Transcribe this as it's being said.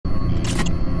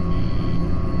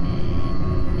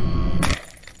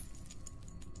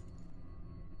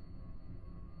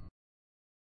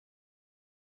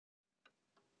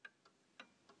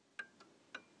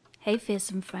Hey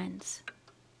fearsome friends,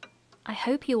 I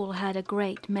hope you all had a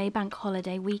great Maybank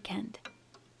holiday weekend,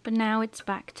 but now it's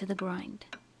back to the grind.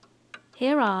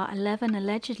 Here are 11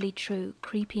 allegedly true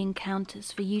creepy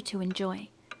encounters for you to enjoy.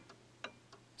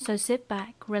 So sit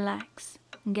back, relax,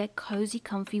 and get cozy,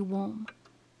 comfy, warm,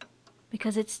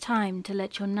 because it's time to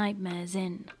let your nightmares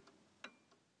in.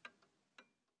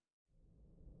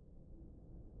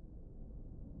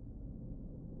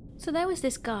 So there was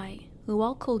this guy, who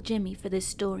I'll call Jimmy for this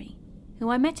story,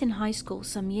 who I met in high school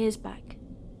some years back.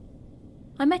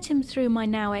 I met him through my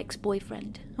now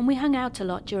ex-boyfriend, and we hung out a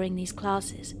lot during these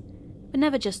classes, but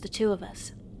never just the two of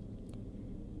us.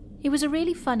 He was a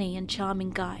really funny and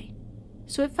charming guy,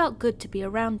 so it felt good to be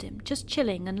around him, just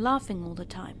chilling and laughing all the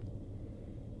time.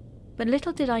 But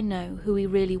little did I know who he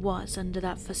really was under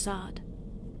that facade.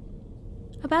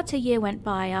 About a year went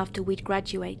by after we'd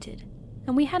graduated,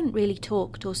 and we hadn't really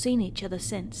talked or seen each other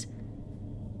since,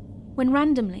 when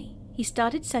randomly he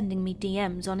started sending me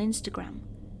DMs on Instagram,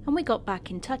 and we got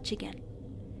back in touch again.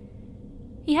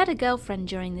 He had a girlfriend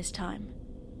during this time,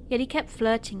 yet he kept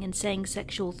flirting and saying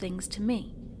sexual things to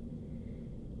me.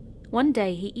 One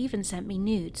day he even sent me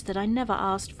nudes that I never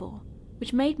asked for,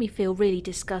 which made me feel really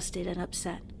disgusted and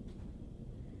upset.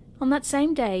 On that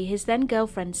same day, his then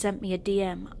girlfriend sent me a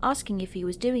DM asking if he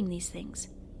was doing these things,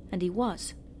 and he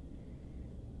was.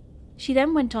 She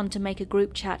then went on to make a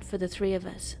group chat for the three of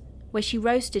us, where she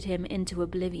roasted him into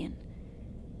oblivion.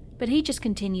 But he just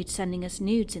continued sending us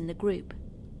nudes in the group,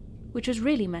 which was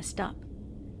really messed up.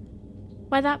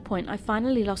 By that point, I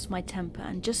finally lost my temper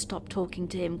and just stopped talking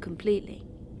to him completely.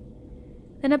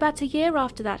 Then about a year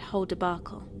after that whole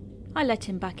debacle, I let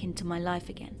him back into my life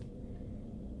again.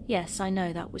 Yes, I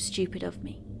know that was stupid of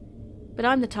me, but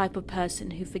I'm the type of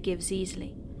person who forgives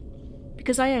easily,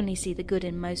 because I only see the good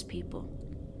in most people.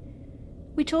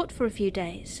 We talked for a few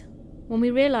days, when we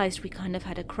realized we kind of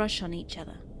had a crush on each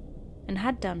other, and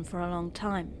had done for a long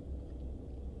time.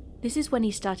 This is when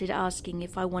he started asking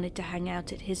if I wanted to hang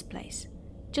out at his place,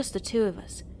 just the two of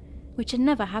us, which had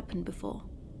never happened before.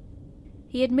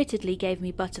 He admittedly gave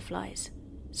me butterflies,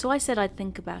 so I said I'd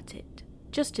think about it,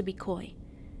 just to be coy,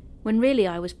 when really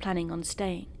I was planning on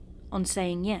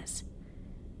saying yes.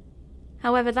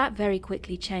 However, that very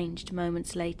quickly changed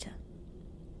moments later.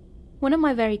 One of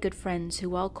my very good friends,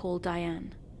 who I'll call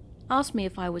Diane, asked me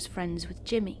if I was friends with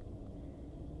Jimmy.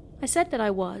 I said that I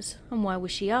was, and why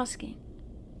was she asking?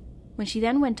 When she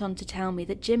then went on to tell me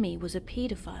that Jimmy was a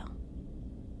paedophile.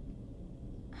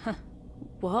 Huh,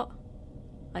 what?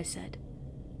 I said.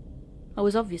 I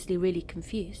was obviously really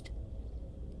confused,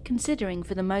 considering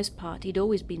for the most part he'd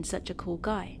always been such a cool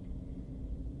guy.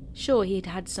 Sure, he'd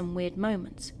had some weird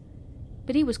moments,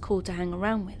 but he was cool to hang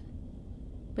around with.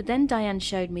 But then Diane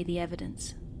showed me the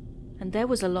evidence, and there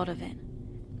was a lot of it.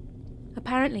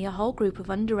 Apparently a whole group of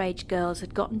underage girls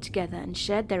had gotten together and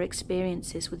shared their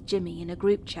experiences with Jimmy in a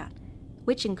group chat,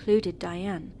 which included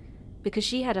Diane, because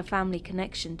she had a family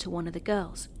connection to one of the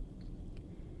girls.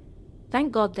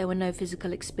 Thank God there were no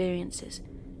physical experiences,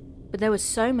 but there were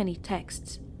so many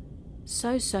texts,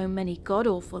 so many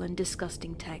god-awful and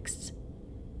disgusting texts.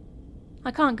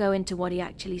 I can't go into what he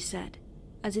actually said,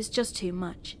 as it's just too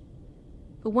much.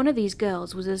 But one of these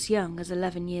girls was as young as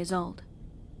 11 years old.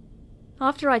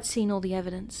 After I'd seen all the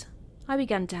evidence, I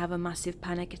began to have a massive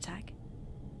panic attack.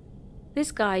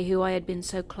 This guy who I had been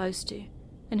so close to,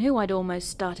 and who I'd almost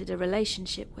started a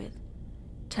relationship with,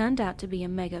 turned out to be a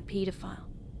mega paedophile.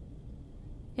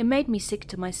 It made me sick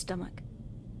to my stomach,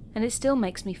 and it still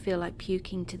makes me feel like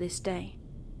puking to this day.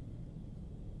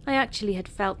 I actually had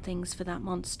felt things for that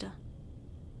monster.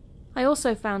 I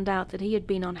also found out that he had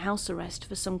been on house arrest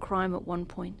for some crime at one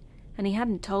point, and he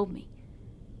hadn't told me.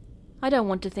 I don't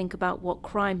want to think about what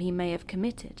crime he may have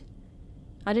committed.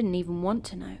 I didn't even want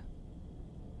to know.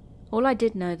 All I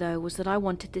did know, though, was that I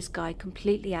wanted this guy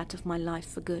completely out of my life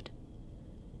for good.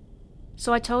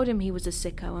 So I told him he was a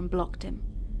sicko and blocked him,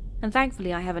 and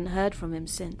thankfully I haven't heard from him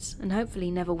since, and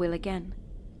hopefully never will again.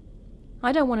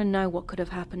 I don't want to know what could have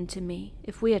happened to me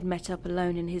if we had met up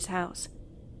alone in his house,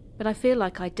 but I feel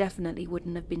like I definitely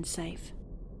wouldn't have been safe.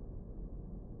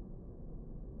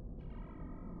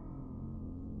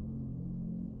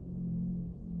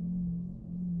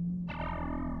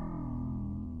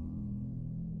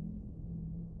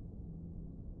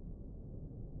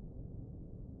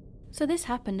 So this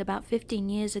happened about 15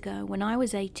 years ago when I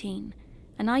was 18,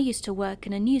 and I used to work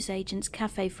in a newsagent's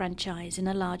cafe franchise in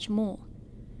a large mall.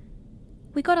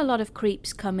 We got a lot of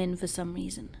creeps come in for some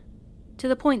reason, to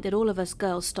the point that all of us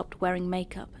girls stopped wearing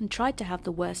makeup and tried to have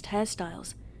the worst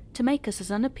hairstyles to make us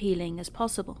as unappealing as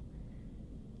possible.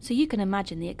 So you can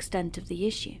imagine the extent of the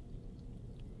issue.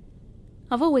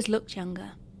 I've always looked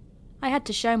younger, I had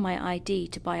to show my ID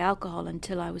to buy alcohol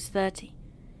until I was 30.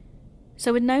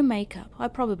 So with no makeup, I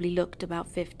probably looked about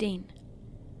 15.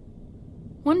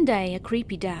 One day, a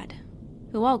creepy dad,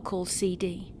 who I'll call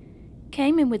CD,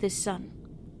 came in with his son.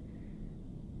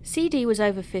 CD was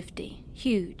over 50,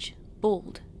 huge,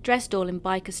 bald, dressed all in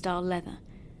biker-style leather,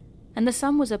 and the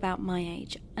son was about my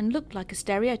age and looked like a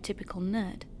stereotypical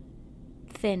nerd.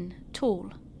 Thin,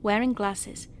 tall, wearing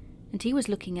glasses, and he was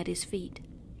looking at his feet.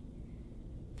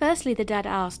 Firstly, the dad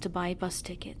asked to buy bus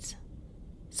tickets.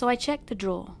 So I checked the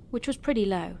drawer, which was pretty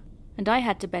low, and I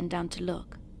had to bend down to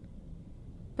look.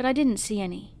 But I didn't see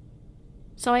any.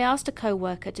 So I asked a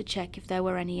co-worker to check if there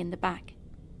were any in the back.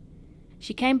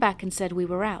 She came back and said we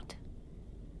were out.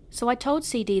 So I told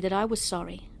CD that I was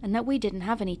sorry and that we didn't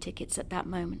have any tickets at that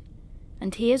moment.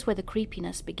 And here's where the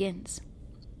creepiness begins.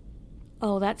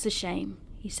 "Oh, that's a shame,"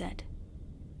 he said.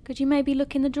 "Could you maybe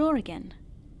look in the drawer again?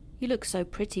 You look so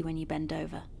pretty when you bend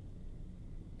over."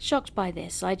 Shocked by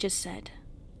this, I just said,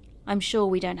 "I'm sure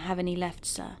we don't have any left,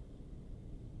 sir."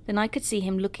 Then I could see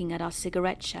him looking at our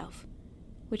cigarette shelf,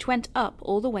 which went up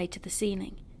all the way to the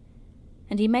ceiling,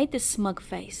 and he made this smug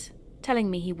face,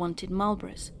 telling me he wanted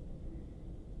Marlboros.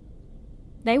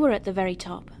 They were at the very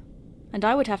top, and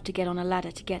I would have to get on a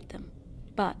ladder to get them,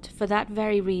 but for that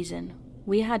very reason,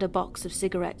 we had a box of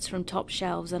cigarettes from top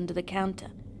shelves under the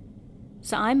counter,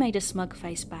 so I made a smug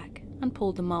face back and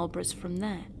pulled the Marlboros from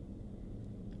there.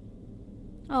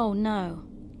 "Oh no,"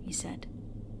 he said.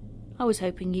 "I was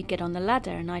hoping you'd get on the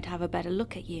ladder and I'd have a better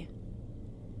look at you."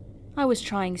 I was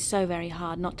trying so very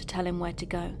hard not to tell him where to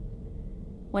go,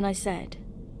 when I said,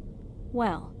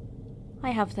 "Well, I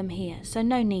have them here, so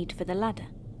no need for the ladder."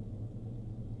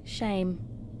 "Shame."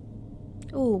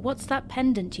 "Ooh, what's that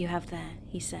pendant you have there?"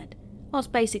 he said,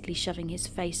 whilst basically shoving his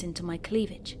face into my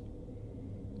cleavage.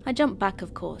 I jumped back,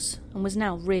 of course, and was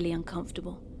now really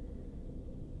uncomfortable.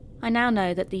 I now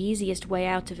know that the easiest way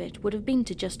out of it would have been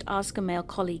to just ask a male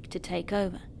colleague to take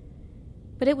over.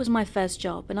 But it was my first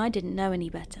job and I didn't know any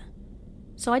better.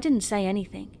 So I didn't say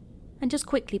anything, and just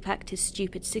quickly packed his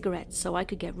stupid cigarettes so I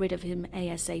could get rid of him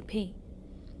ASAP.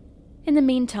 In the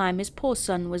meantime, his poor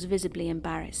son was visibly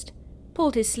embarrassed,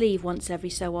 pulled his sleeve once every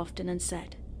so often and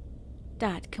said,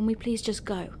 "Dad, can we please just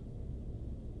go?"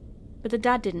 But the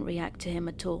dad didn't react to him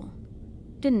at all,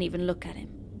 didn't even look at him.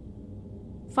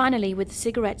 Finally, with the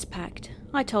cigarettes packed,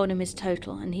 I told him his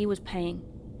total and he was paying,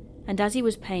 and as he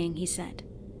was paying he said,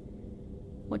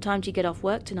 "What time do you get off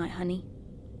work tonight, honey?"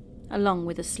 along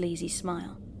with a sleazy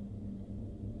smile.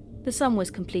 The son was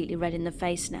completely red in the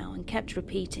face now and kept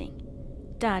repeating,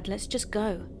 "Dad, let's just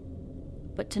go,"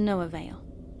 but to no avail.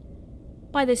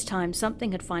 By this time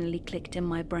something had finally clicked in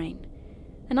my brain,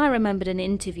 and I remembered an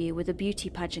interview with a beauty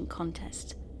pageant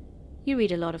contest. You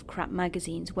read a lot of crap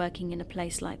magazines working in a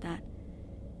place like that,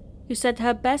 who said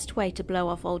her best way to blow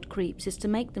off old creeps is to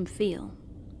make them feel,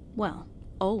 well,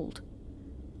 old.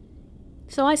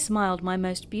 So I smiled my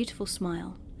most beautiful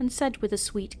smile and said with a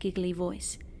sweet giggly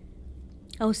voice,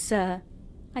 "Oh sir,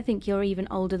 I think you're even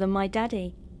older than my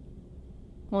daddy."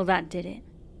 Well, that did it.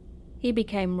 He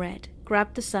became red,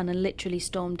 grabbed the son and literally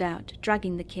stormed out,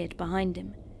 dragging the kid behind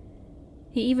him.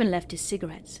 He even left his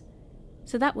cigarettes,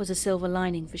 so that was a silver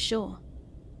lining for sure,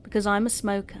 because I'm a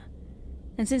smoker,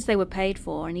 and since they were paid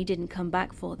for and he didn't come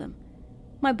back for them,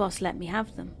 my boss let me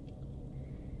have them.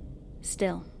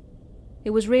 Still,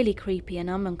 it was really creepy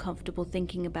and I'm uncomfortable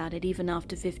thinking about it even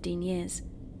after 15 years.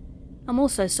 I'm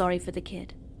also sorry for the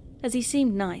kid, as he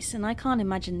seemed nice and I can't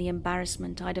imagine the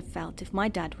embarrassment I'd have felt if my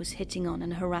dad was hitting on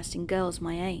and harassing girls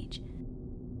my age.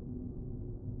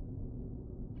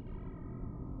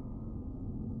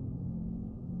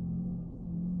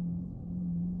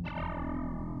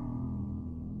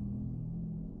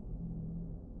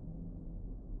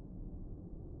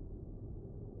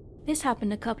 This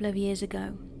happened a couple of years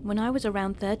ago, when I was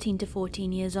around 13 to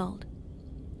 14 years old.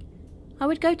 I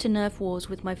would go to Nerf wars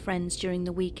with my friends during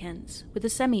the weekends, with a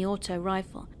semi-auto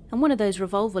rifle and one of those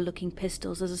revolver-looking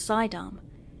pistols as a sidearm.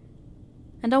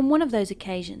 And on one of those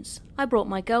occasions, I brought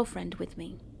my girlfriend with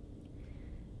me.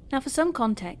 Now for some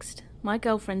context, my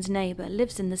girlfriend's neighbour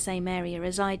lives in the same area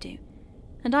as I do,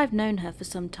 and I've known her for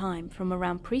some time, from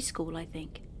around preschool, I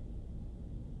think.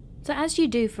 So as you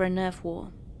do for a Nerf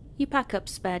war, you pack up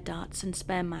spare darts and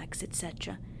spare mags,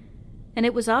 etc. And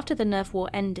it was after the Nerf war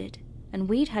ended, and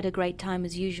we'd had a great time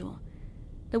as usual,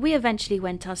 that we eventually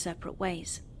went our separate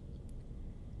ways.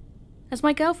 As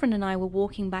my girlfriend and I were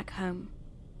walking back home,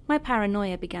 my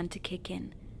paranoia began to kick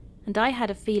in, and I had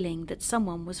a feeling that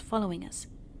someone was following us.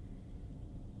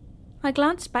 I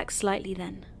glanced back slightly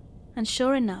then, and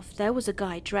sure enough there was a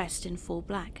guy dressed in full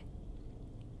black.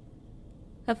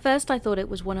 At first I thought it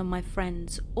was one of my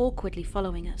friends awkwardly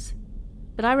following us,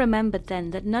 but I remembered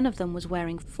then that none of them was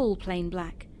wearing full plain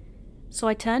black, so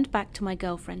I turned back to my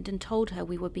girlfriend and told her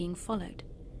we were being followed.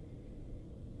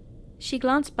 She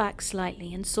glanced back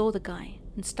slightly and saw the guy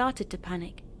and started to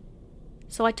panic,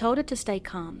 so I told her to stay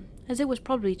calm, as it was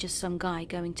probably just some guy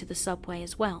going to the subway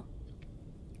as well.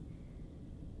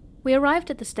 We arrived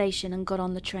at the station and got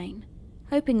on the train,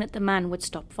 hoping that the man would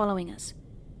stop following us.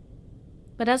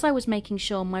 But as I was making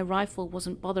sure my rifle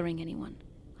wasn't bothering anyone,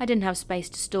 I didn't have space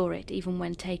to store it even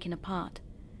when taken apart,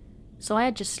 so I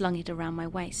had just slung it around my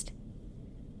waist.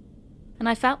 And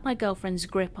I felt my girlfriend's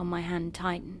grip on my hand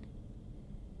tighten.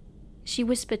 She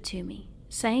whispered to me,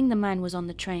 saying the man was on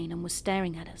the train and was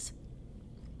staring at us.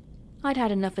 I'd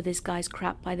had enough of this guy's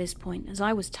crap by this point, as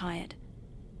I was tired.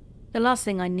 The last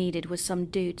thing I needed was some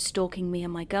dude stalking me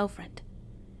and my girlfriend.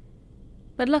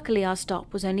 But luckily our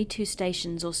stop was only 2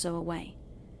 stations or so away,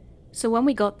 so when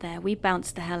we got there we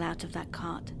bounced the hell out of that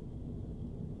cart.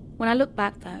 When I looked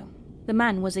back though, the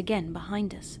man was again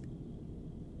behind us.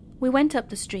 We went up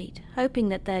the street, hoping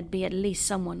that there'd be at least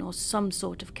someone or some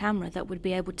sort of camera that would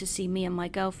be able to see me and my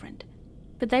girlfriend,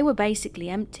 but they were basically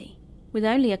empty, with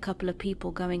only a couple of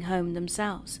people going home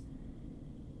themselves.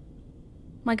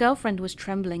 My girlfriend was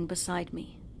trembling beside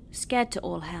me, scared to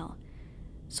all hell,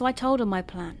 so I told her my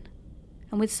plan,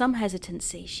 and with some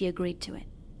hesitancy she agreed to it.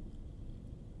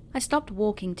 I stopped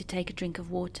walking to take a drink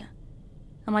of water,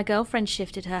 and my girlfriend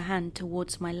shifted her hand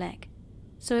towards my leg,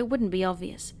 so it wouldn't be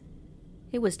obvious.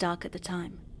 It was dark at the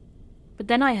time, but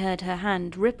then I heard her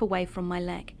hand rip away from my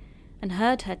leg and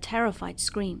heard her terrified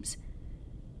screams.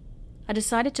 I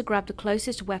decided to grab the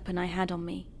closest weapon I had on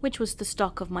me, which was the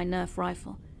stock of my Nerf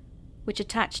rifle, which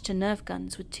attached to Nerf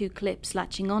guns with 2 clips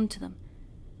latching onto them.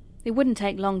 It wouldn't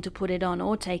take long to put it on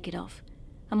or take it off,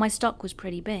 and my stock was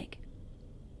pretty big.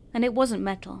 And it wasn't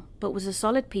metal, but was a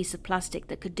solid piece of plastic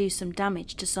that could do some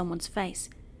damage to someone's face.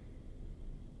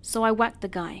 So I whacked the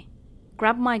guy,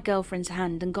 grabbed my girlfriend's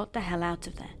hand and got the hell out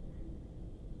of there.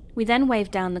 We then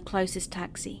waved down the closest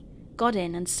taxi, got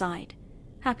in and sighed,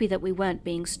 happy that we weren't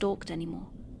being stalked anymore.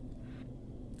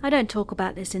 I don't talk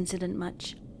about this incident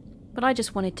much, but I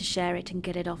just wanted to share it and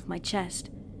get it off my chest.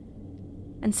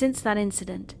 And since that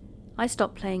incident, I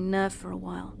stopped playing Nerf for a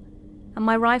while, and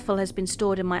my rifle has been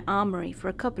stored in my armory for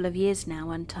a couple of years now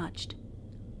untouched.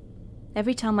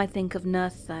 Every time I think of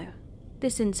Nerf though,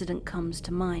 this incident comes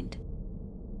to mind.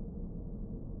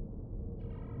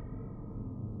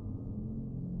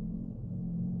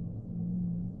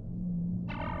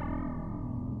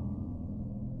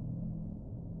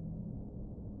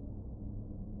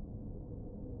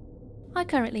 I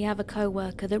currently have a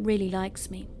co-worker that really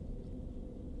likes me.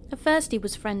 At first he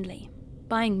was friendly,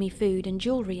 buying me food and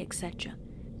jewelry, etc.,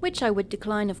 which I would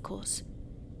decline of course.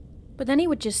 But then he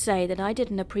would just say that I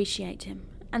didn't appreciate him,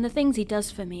 and the things he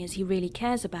does for me as he really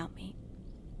cares about me.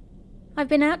 I've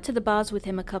been out to the bars with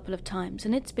him a couple of times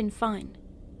and it's been fine.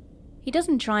 He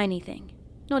doesn't try anything,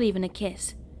 not even a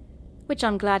kiss, which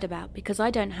I'm glad about because I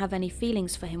don't have any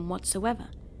feelings for him whatsoever.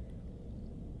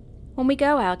 When we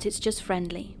go out it's just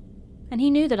friendly, and he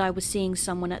knew that I was seeing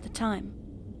someone at the time.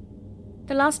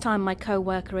 The last time my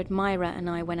co-worker Admira and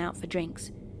I went out for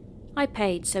drinks, I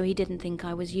paid so he didn't think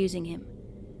I was using him.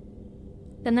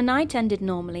 Then the night ended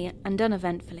normally and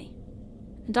uneventfully,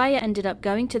 and I ended up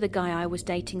going to the guy I was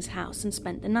dating's house and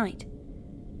spent the night.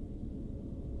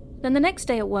 Then the next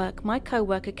day at work, my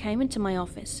co-worker came into my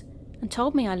office and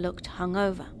told me I looked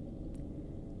hungover.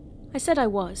 I said I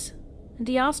was, and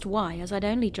he asked why, as I'd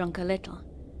only drunk a little.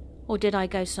 Or did I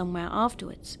go somewhere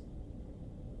afterwards?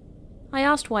 I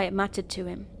asked why it mattered to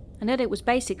him, and that it was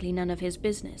basically none of his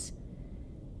business.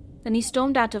 Then he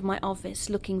stormed out of my office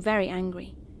looking very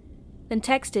angry, then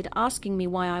texted asking me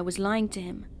why I was lying to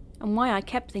him, and why I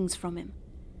kept things from him.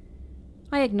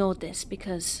 I ignored this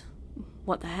because,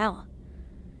 what the hell?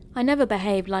 I never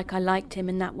behaved like I liked him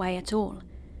in that way at all,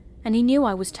 and he knew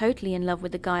I was totally in love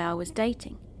with the guy I was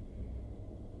dating.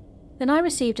 Then I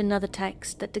received another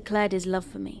text that declared his love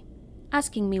for me,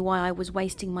 asking me why I was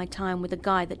wasting my time with a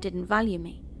guy that didn't value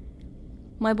me.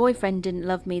 My boyfriend didn't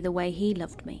love me the way he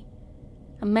loved me,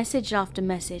 and message after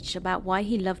message about why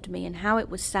he loved me and how it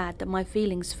was sad that my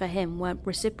feelings for him weren't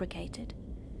reciprocated.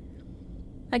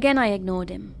 Again I ignored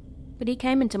him, but he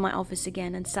came into my office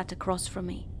again and sat across from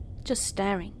me, just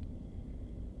staring.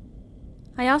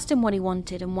 I asked him what he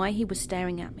wanted and why he was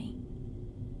staring at me,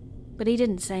 but he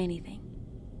didn't say anything.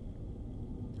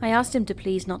 I asked him to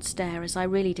please not stare as I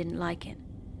really didn't like it.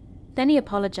 Then he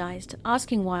apologized,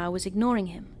 asking why I was ignoring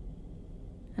him.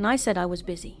 And I said I was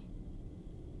busy.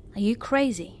 "Are you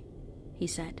crazy?" he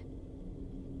said.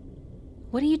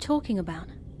 "What are you talking about?"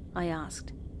 I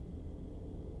asked,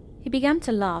 He began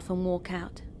to laugh and walk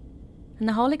out, and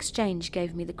the whole exchange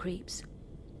gave me the creeps.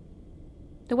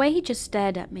 The way he just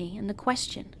stared at me and the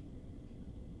question.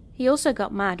 He also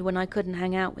got mad when I couldn't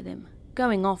hang out with him,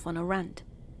 going off on a rant.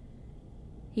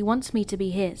 He wants me to be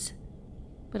his,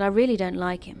 but I really don't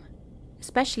like him,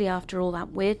 especially after all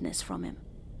that weirdness from him.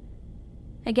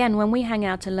 Again, when we hang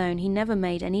out alone, he never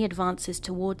made any advances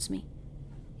towards me.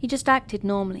 He just acted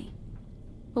normally.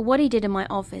 But what he did in my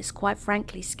office, quite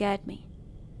frankly, scared me.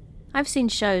 I've seen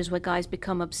shows where guys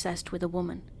become obsessed with a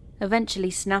woman, eventually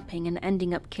snapping and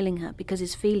ending up killing her because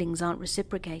his feelings aren't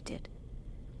reciprocated.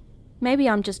 Maybe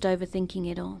I'm just overthinking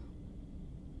it all.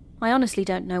 I honestly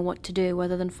don't know what to do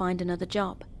other than find another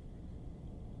job.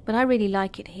 But I really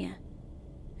like it here,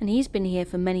 and he's been here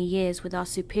for many years with our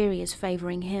superiors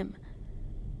favoring him.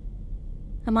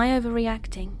 Am I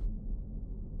overreacting?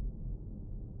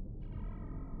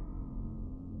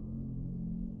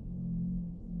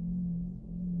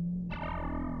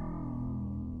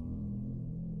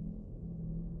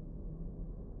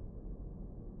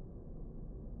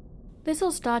 This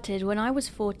all started when I was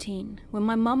 14, when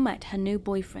my mum met her new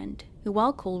boyfriend, who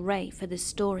I'll call Ray for this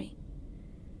story.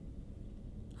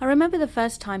 I remember the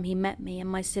first time he met me and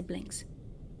my siblings,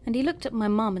 and he looked at my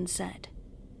mum and said,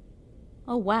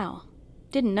 "Oh wow,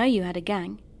 didn't know you had a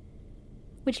gang,"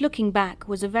 which looking back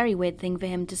was a very weird thing for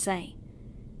him to say,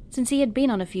 since he had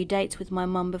been on a few dates with my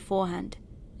mum beforehand,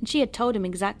 and she had told him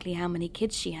exactly how many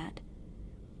kids she had.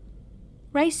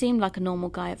 Ray seemed like a normal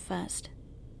guy at first.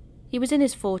 He was in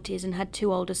his 40s and had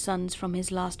 2 older sons from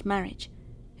his last marriage,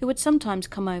 who would sometimes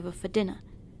come over for dinner.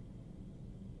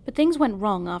 But things went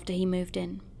wrong after he moved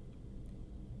in.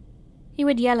 He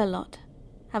would yell a lot,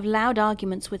 have loud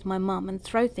arguments with my mum and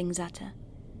throw things at her.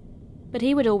 But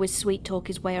he would always sweet-talk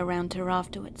his way around her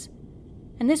afterwards,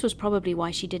 and this was probably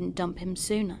why she didn't dump him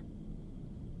sooner.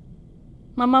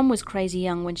 My mum was crazy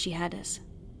young when she had us,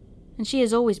 and she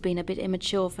has always been a bit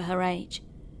immature for her age,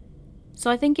 so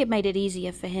I think it made it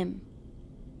easier for him.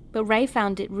 But Ray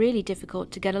found it really difficult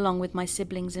to get along with my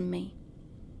siblings and me.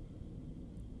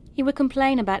 He would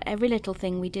complain about every little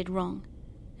thing we did wrong,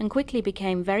 and quickly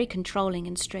became very controlling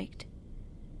and strict.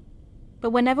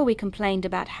 But whenever we complained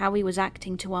about how he was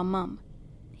acting to our mum,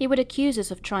 he would accuse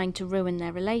us of trying to ruin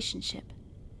their relationship.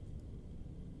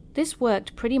 This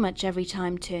worked pretty much every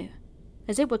time too,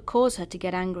 as it would cause her to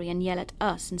get angry and yell at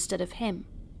us instead of him.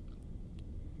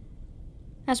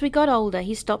 As we got older,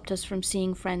 he stopped us from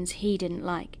seeing friends he didn't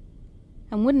like,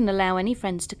 and wouldn't allow any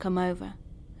friends to come over,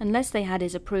 unless they had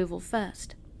his approval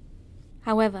first.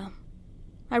 However,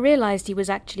 I realized he was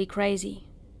actually crazy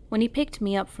when he picked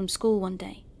me up from school one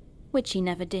day, which he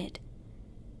never did.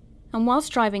 And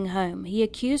whilst driving home, he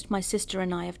accused my sister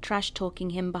and I of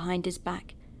trash-talking him behind his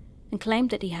back, and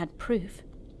claimed that he had proof.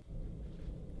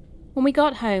 When we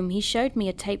got home, he showed me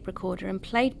a tape recorder and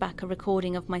played back a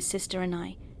recording of my sister and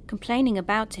I complaining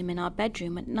about him in our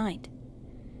bedroom at night.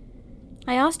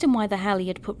 I asked him why the hell he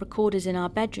had put recorders in our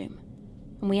bedroom,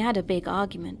 and we had a big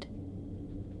argument.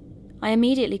 I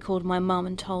immediately called my mum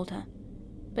and told her,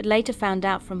 but later found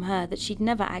out from her that she'd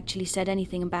never actually said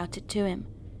anything about it to him,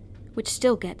 which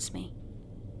still gets me.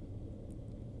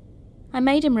 I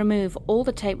made him remove all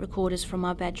the tape recorders from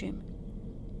our bedroom,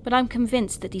 but I'm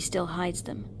convinced that he still hides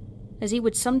them, as he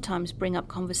would sometimes bring up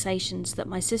conversations that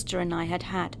my sister and I had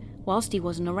had whilst he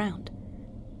wasn't around.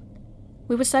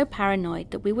 We were so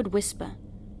paranoid that we would whisper,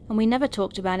 and we never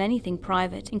talked about anything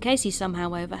private in case he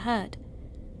somehow overheard.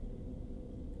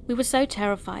 We were so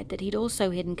terrified that he'd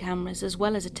also hidden cameras as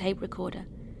well as a tape recorder,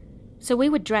 so we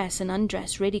would dress and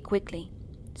undress really quickly,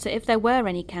 so if there were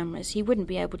any cameras he wouldn't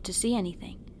be able to see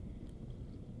anything.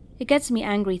 It gets me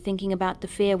angry thinking about the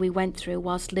fear we went through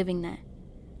whilst living there.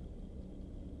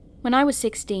 When I was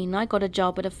 16, I got a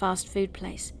job at a fast food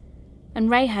place, and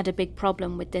Ray had a big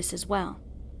problem with this as well.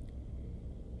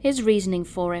 His reasoning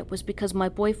for it was because my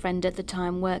boyfriend at the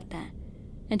time worked there,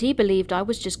 and he believed I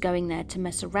was just going there to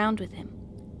mess around with him.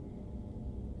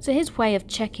 So his way of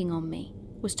checking on me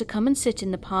was to come and sit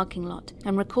in the parking lot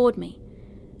and record me,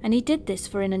 and he did this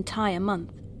for an entire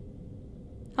month.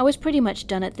 I was pretty much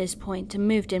done at this point and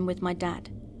moved in with my dad,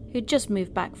 who'd just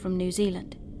moved back from New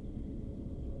Zealand.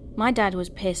 My dad was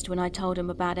pissed when I told him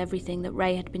about everything that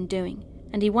Ray had been doing,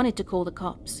 and he wanted to call the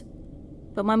cops,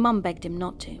 but my mum begged him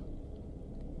not to.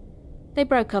 They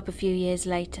broke up a few years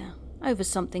later, over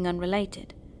something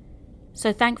unrelated,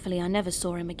 so thankfully I never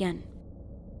saw him again.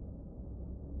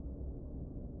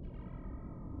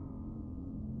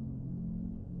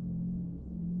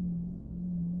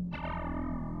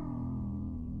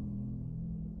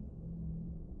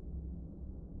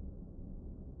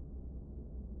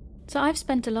 So I've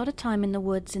spent a lot of time in the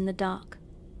woods in the dark,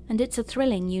 and it's a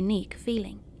thrilling, unique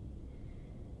feeling.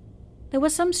 There were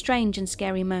some strange and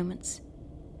scary moments,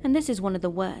 and this is one of the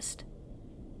worst.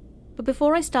 But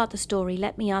before I start the story,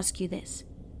 let me ask you this.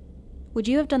 Would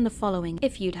you have done the following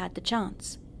if you'd had the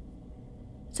chance?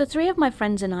 So 3 of my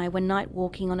friends and I were night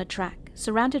walking on a track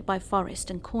surrounded by forest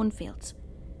and cornfields,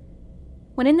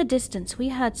 when in the distance we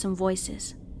heard some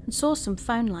voices and saw some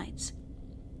phone lights.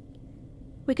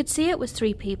 We could see it was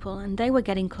 3 people and they were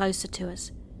getting closer to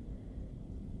us.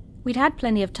 We'd had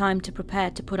plenty of time to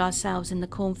prepare to put ourselves in the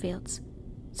cornfields,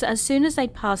 so as soon as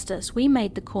they'd passed us we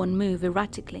made the corn move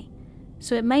erratically,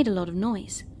 so it made a lot of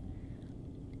noise.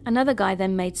 Another guy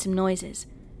then made some noises,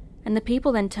 and the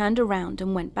people then turned around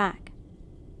and went back.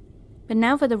 But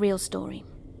now for the real story.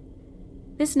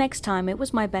 This next time it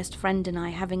was my best friend and I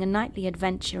having a nightly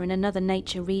adventure in another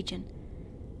nature region,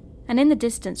 and in the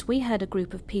distance we heard a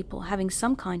group of people having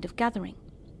some kind of gathering.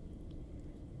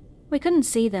 We couldn't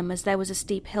see them as there was a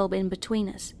steep hill in between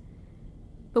us,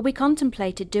 but we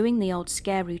contemplated doing the old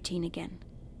scare routine again.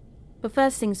 But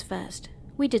first things first,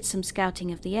 we did some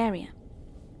scouting of the area.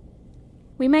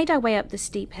 We made our way up the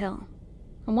steep hill,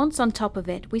 and once on top of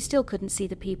it we still couldn't see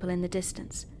the people in the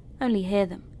distance, only hear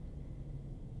them.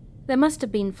 There must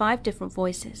have been 5 different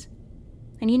voices,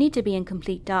 and you need to be in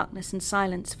complete darkness and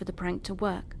silence for the prank to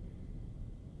work.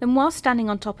 Then while standing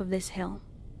on top of this hill,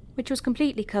 which was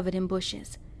completely covered in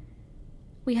bushes,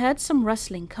 we heard some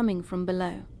rustling coming from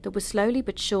below that was slowly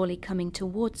but surely coming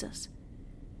towards us.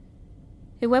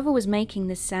 Whoever was making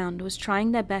this sound was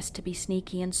trying their best to be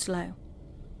sneaky and slow,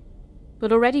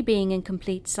 but already being in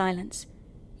complete silence,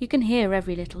 you can hear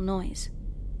every little noise.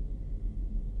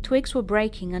 Twigs were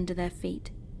breaking under their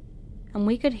feet, and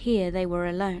we could hear they were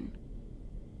alone.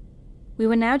 We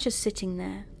were now just sitting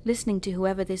there, listening to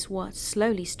whoever this was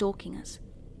slowly stalking us.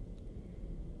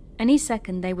 Any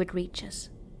second they would reach us,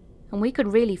 and we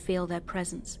could really feel their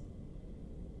presence.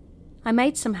 I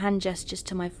made some hand gestures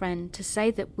to my friend to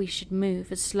say that we should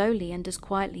move as slowly and as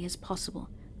quietly as possible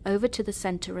over to the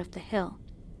center of the hill.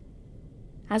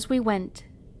 As we went,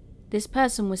 this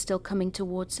person was still coming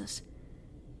towards us,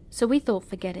 so we thought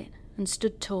forget it and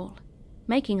stood tall,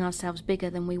 making ourselves bigger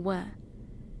than we were,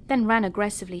 then ran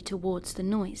aggressively towards the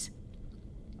noise.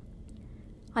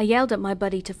 I yelled at my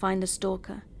buddy to find the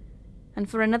stalker, and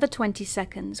for another 20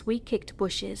 seconds we kicked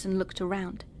bushes and looked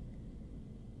around.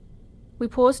 We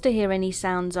paused to hear any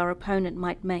sounds our opponent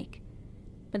might make,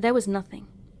 but there was nothing.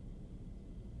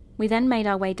 We then made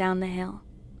our way down the hill,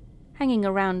 hanging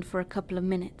around for a couple of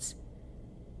minutes,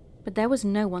 but there was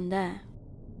no one there.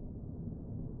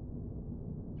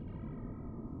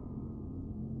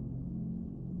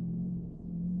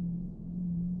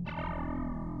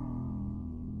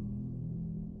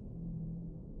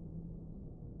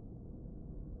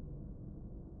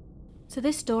 So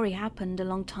this story happened a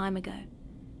long time ago,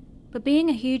 but being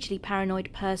a hugely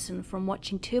paranoid person from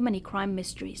watching too many crime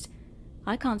mysteries,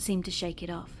 I can't seem to shake it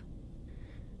off.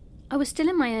 I was still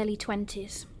in my early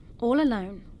 20s, all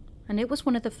alone, and it was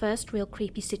one of the first real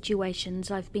creepy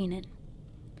situations I've been in.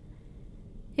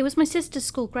 It was my sister's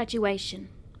school graduation,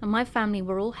 and my family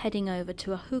were all heading over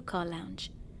to a hookah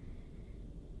lounge.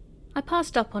 I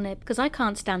passed up on it because I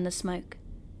can't stand the smoke,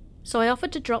 so I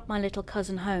offered to drop my little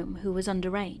cousin home who was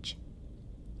underage.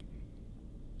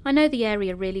 I know the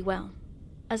area really well,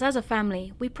 as a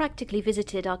family we practically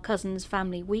visited our cousin's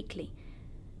family weekly,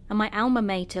 and my alma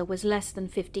mater was less than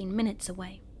 15 minutes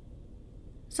away.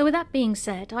 So with that being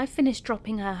said, I finished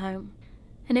dropping her home,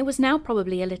 and it was now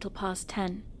probably a little past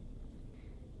 10.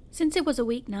 Since it was a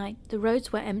weeknight, the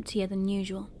roads were emptier than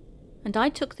usual, and I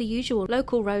took the usual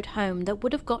local road home that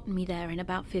would have gotten me there in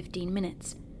about 15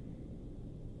 minutes.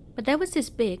 But there was this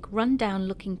big, run-down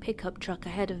looking pickup truck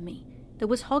ahead of me that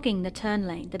was hogging the turn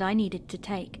lane that I needed to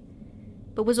take,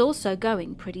 but was also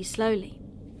going pretty slowly.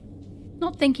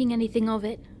 Not thinking anything of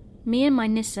it, me and my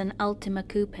Nissan Altima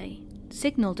Coupe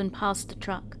signalled and passed the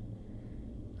truck.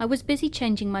 I was busy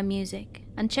changing my music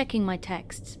and checking my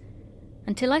texts,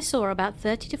 until I saw about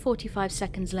 30 to 45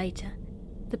 seconds later,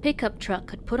 the pickup truck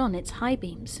had put on its high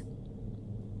beams.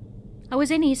 I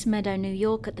was in East Meadow, New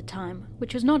York at the time,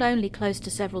 which was not only close to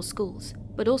several schools,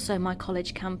 but also my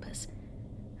college campus,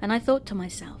 and I thought to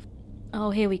myself,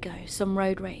 oh, here we go, some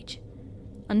road rage.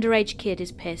 Underage kid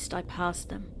is pissed I passed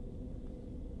them.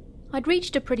 I'd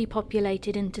reached a pretty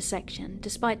populated intersection,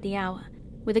 despite the hour,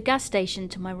 with a gas station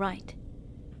to my right.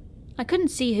 I couldn't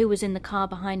see who was in the car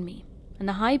behind me, and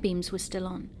the high beams were still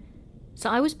on, so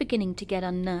I was beginning to get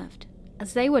unnerved,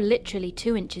 as they were literally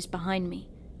 2 inches behind me,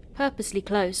 purposely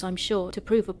close, I'm sure, to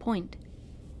prove a point.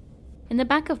 In the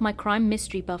back of my crime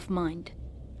mystery buff mind,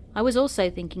 I was also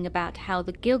thinking about how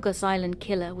the Gilgos Island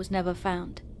killer was never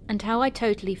found, and how I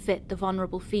totally fit the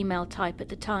vulnerable female type at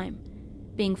the time,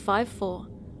 being 5'4",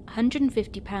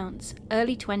 150 pounds,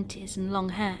 early 20s and long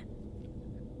hair.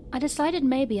 I decided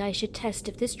maybe I should test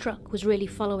if this truck was really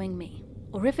following me,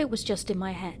 or if it was just in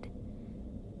my head.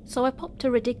 So I popped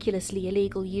a ridiculously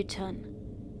illegal U-turn,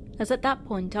 as at that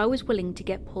point I was willing to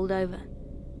get pulled over,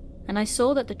 and I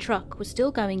saw that the truck was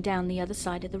still going down the other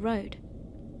side of the road.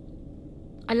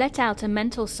 I let out a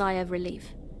mental sigh of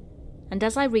relief, and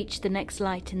as I reached the next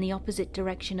light in the opposite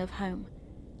direction of home,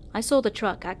 I saw the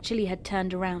truck actually had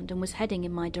turned around and was heading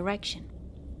in my direction.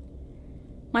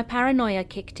 My paranoia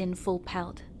kicked in full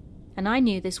pelt, and I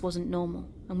knew this wasn't normal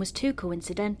and was too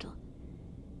coincidental.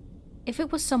 If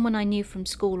it was someone I knew from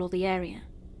school or the area,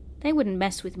 they wouldn't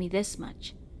mess with me this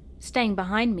much, staying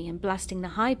behind me and blasting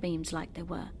the high beams like they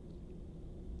were.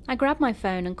 I grabbed my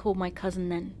phone and called my cousin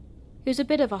then, who's a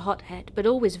bit of a hothead but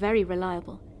always very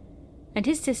reliable, and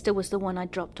his sister was the one I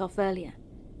dropped off earlier,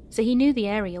 so he knew the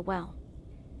area well.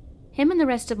 Him and the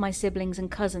rest of my siblings and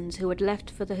cousins who had left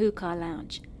for the hookah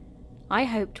lounge, I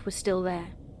hoped were still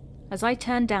there, as I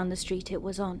turned down the street it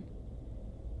was on.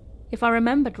 If I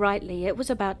remembered rightly, it was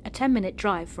about a 10-minute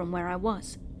drive from where I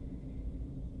was.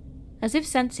 As if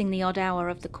sensing the odd hour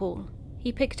of the call,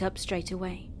 he picked up straight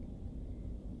away.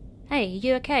 "Hey,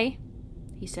 you okay?"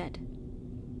 he said.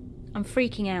 "I'm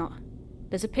freaking out.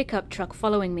 There's a pickup truck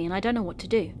following me and I don't know what to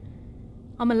do.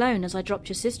 I'm alone as I dropped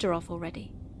your sister off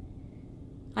already."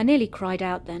 I nearly cried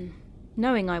out then,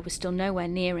 knowing I was still nowhere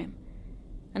near him,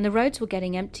 and the roads were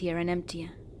getting emptier and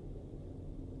emptier.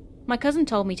 My cousin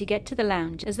told me to get to the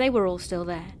lounge as they were all still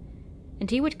there, and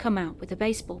he would come out with a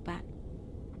baseball bat.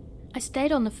 I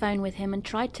stayed on the phone with him and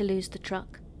tried to lose the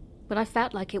truck, but I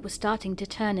felt like it was starting to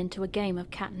turn into a game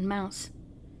of cat and mouse.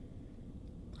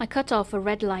 I cut off a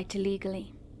red light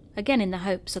illegally, again in the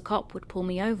hopes a cop would pull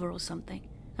me over or something,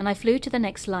 and I flew to the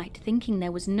next light thinking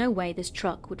there was no way this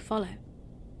truck would follow.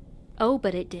 Oh,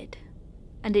 but it did,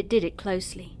 and it did it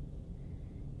closely.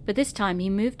 But this time he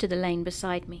moved to the lane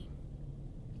beside me.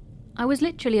 I was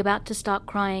literally about to start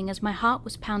crying as my heart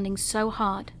was pounding so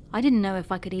hard I didn't know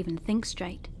if I could even think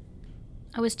straight.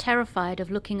 I was terrified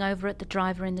of looking over at the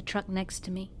driver in the truck next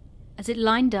to me, as it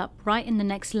lined up right in the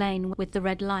next lane with the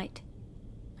red light.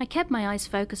 I kept my eyes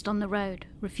focused on the road,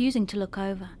 refusing to look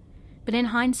over, but in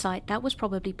hindsight that was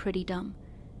probably pretty dumb,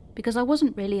 because I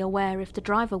wasn't really aware if the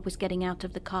driver was getting out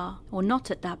of the car or not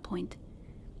at that point.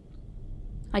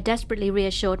 I desperately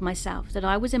reassured myself that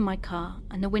I was in my car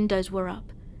and the windows were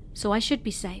up, so I should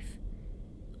be safe.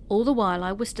 All the while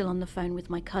I was still on the phone with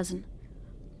my cousin.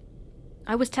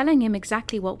 I was telling him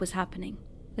exactly what was happening,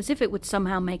 as if it would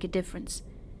somehow make a difference,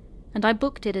 and I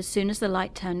booked it as soon as the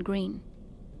light turned green.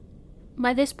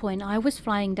 By this point I was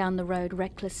flying down the road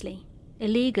recklessly,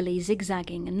 illegally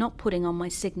zigzagging and not putting on my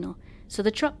signal, so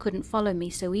the truck couldn't follow me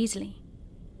so easily.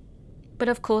 But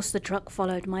of course the truck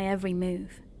followed my every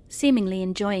move, seemingly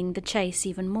enjoying the chase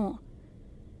even more.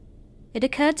 It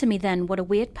occurred to me then what a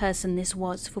weird person this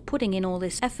was for putting in all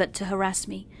this effort to harass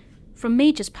me, from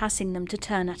me just passing them to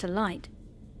turn at a light.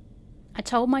 I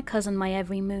told my cousin my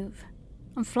every move.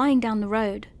 "I'm flying down the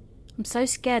road. I'm so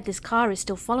scared this car is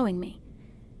still following me.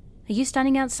 Are you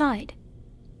standing outside?"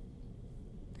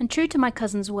 And true to my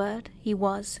cousin's word, he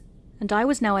was, and I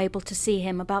was now able to see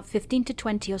him about 15 to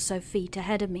 20 or so feet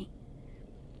ahead of me.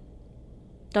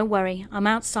 "Don't worry, I'm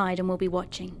outside and will be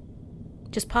watching.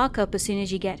 Just park up as soon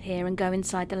as you get here and go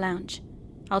inside the lounge.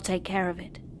 I'll take care of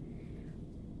it."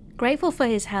 Grateful for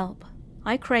his help,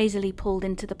 I crazily pulled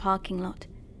into the parking lot,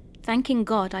 thanking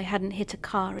God I hadn't hit a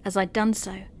car as I'd done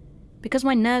so, because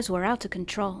my nerves were out of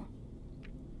control.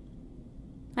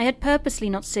 I had purposely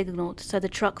not signaled so the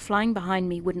truck flying behind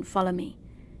me wouldn't follow me,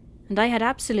 and I had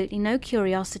absolutely no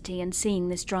curiosity in seeing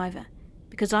this driver,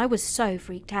 because I was so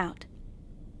freaked out.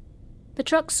 The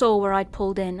truck saw where I'd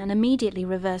pulled in and immediately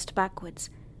reversed backwards,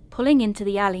 pulling into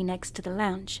the alley next to the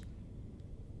lounge.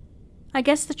 I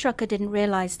guess the trucker didn't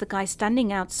realize the guy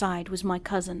standing outside was my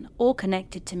cousin or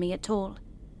connected to me at all.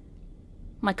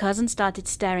 My cousin started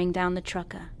staring down the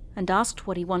trucker and asked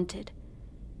what he wanted.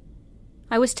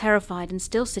 I was terrified and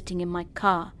still sitting in my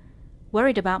car,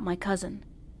 worried about my cousin,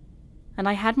 and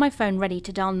I had my phone ready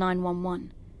to dial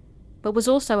 911, but was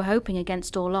also hoping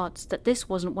against all odds that this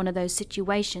wasn't one of those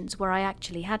situations where I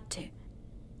actually had to.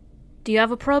 "Do you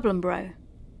have a problem, bro?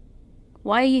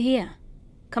 Why are you here?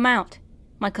 Come out,"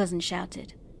 my cousin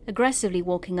shouted, aggressively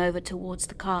walking over towards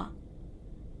the car.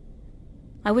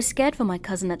 I was scared for my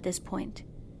cousin at this point,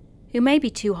 who may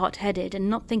be too hot-headed and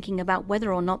not thinking about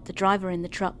whether or not the driver in the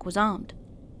truck was armed.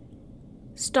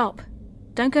 "Stop.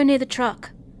 Don't go near the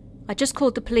truck. I just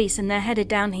called the police and they're headed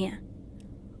down here."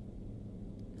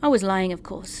 I was lying, of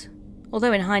course.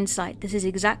 although in hindsight this is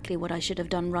exactly what I should have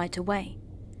done right away.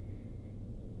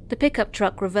 The pickup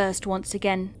truck reversed once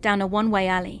again down a one-way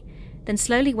alley, then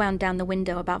slowly wound down the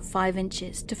window about 5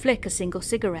 inches to flick a single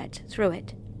cigarette through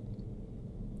it.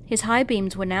 His high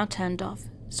beams were now turned off,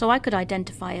 so I could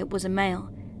identify it was a male,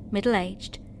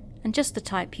 middle-aged, and just the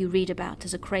type you read about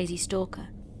as a crazy stalker.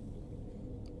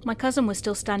 My cousin was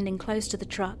still standing close to the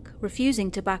truck,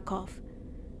 refusing to back off,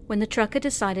 when the trucker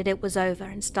decided it was over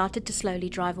and started to slowly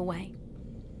drive away.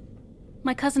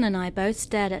 My cousin and I both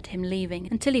stared at him leaving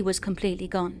until he was completely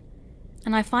gone,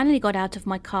 and I finally got out of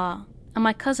my car, and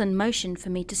my cousin motioned for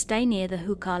me to stay near the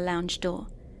hookah lounge door.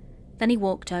 Then he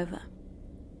walked over.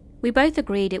 We both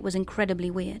agreed it was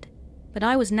incredibly weird, but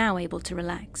I was now able to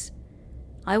relax.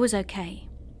 I was okay.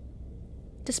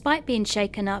 Despite being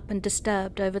shaken up and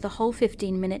disturbed over the whole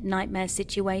 15-minute nightmare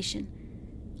situation,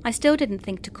 I still didn't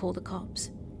think to call the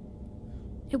cops.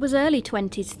 It was early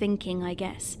 20s thinking, I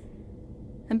guess,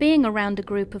 and being around a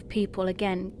group of people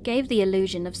again gave the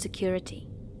illusion of security.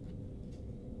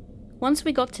 Once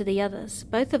we got to the others,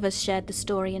 both of us shared the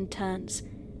story in turns,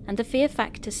 and the fear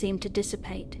factor seemed to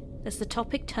dissipate as the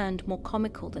topic turned more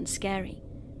comical than scary.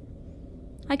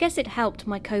 I guess it helped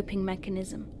my coping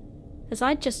mechanism, as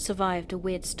I'd just survived a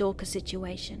weird stalker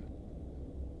situation.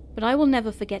 But I will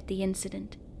never forget the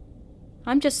incident.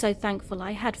 I'm just so thankful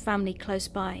I had family close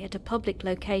by at a public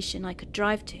location I could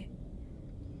drive to.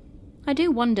 I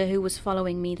do wonder who was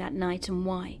following me that night and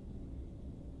why.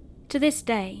 To this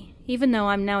day, even though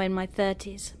I'm now in my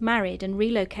 30s, married and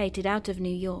relocated out of New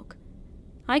York,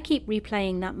 I keep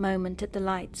replaying that moment at the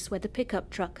lights where the pickup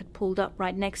truck had pulled up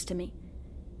right next to me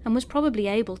and was probably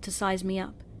able to size me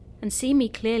up and see me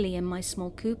clearly in my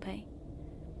small coupe.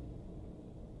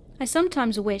 I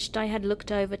sometimes wished I had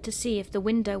looked over to see if the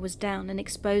window was down and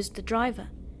exposed the driver,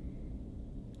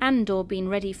 and/or been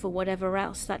ready for whatever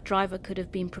else that driver could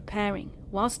have been preparing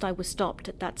whilst I was stopped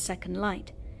at that second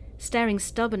light, staring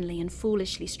stubbornly and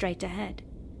foolishly straight ahead.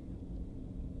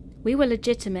 We were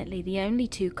legitimately the only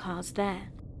two cars there.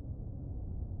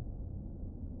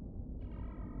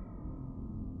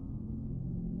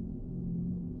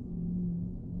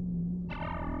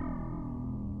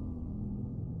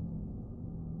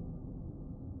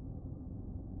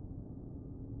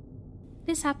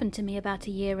 This happened to me about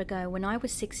a year ago when I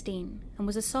was 16 and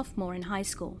was a sophomore in high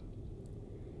school.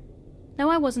 Though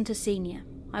I wasn't a senior,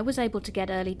 I was able to get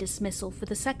early dismissal for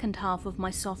the second half of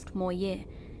my sophomore year,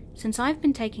 since I've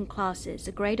been taking classes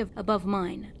a grade above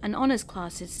mine and honours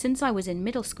classes since I was in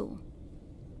middle school.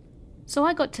 So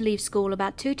I got to leave school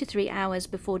about 2 to 3 hours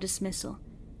before dismissal,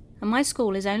 and my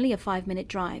school is only a 5-minute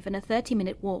drive and a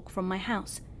 30-minute walk from my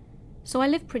house, so I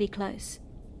live pretty close.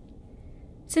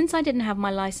 Since I didn't have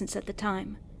my license at the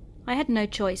time, I had no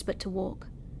choice but to walk.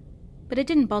 But it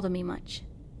didn't bother me much,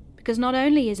 because not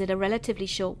only is it a relatively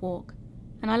short walk,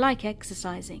 and I like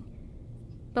exercising,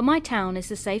 but my town is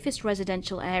the safest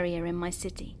residential area in my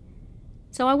city,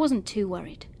 so I wasn't too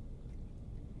worried.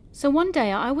 So one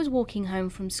day I was walking home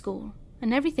from school,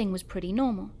 and everything was pretty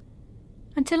normal,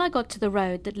 until I got to the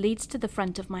road that leads to the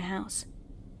front of my house.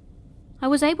 I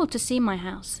was able to see my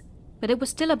house, but it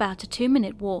was still about a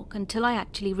 2-minute walk until I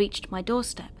actually reached my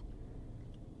doorstep.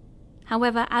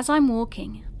 However, as I'm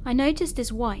walking, I noticed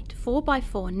this white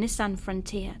 4x4 Nissan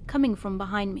Frontier coming from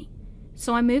behind me,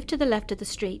 so I moved to the left of the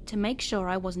street to make sure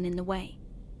I wasn't in the way.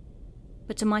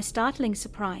 But to my startling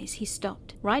surprise, he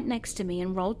stopped right next to me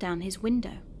and rolled down his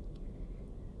window.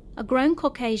 A grown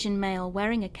Caucasian male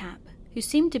wearing a cap, who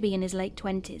seemed to be in his late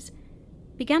 20s,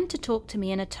 began to talk to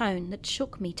me in a tone that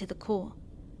shook me to the core.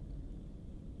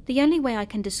 The only way I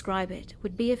can describe it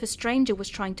would be if a stranger was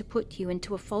trying to put you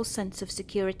into a false sense of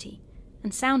security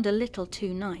and sound a little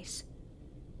too nice.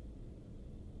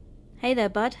 "Hey there,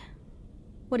 bud.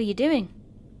 What are you doing?"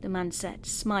 the man said,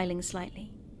 smiling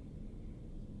slightly.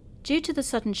 Due to the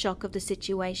sudden shock of the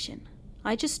situation,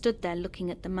 I just stood there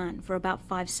looking at the man for about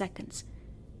 5 seconds,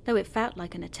 though it felt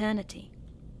like an eternity.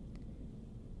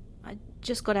 "I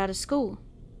just got out of school,"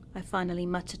 I finally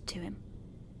muttered to him.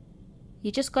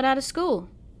 "You just got out of school?"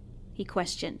 he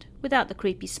questioned, without the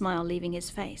creepy smile leaving his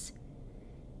face.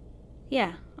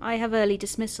 "Yeah, I have early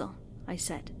dismissal," I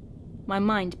said, my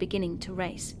mind beginning to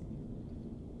race.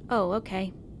 "Oh,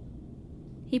 okay."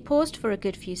 He paused for a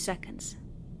good few seconds.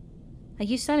 "Are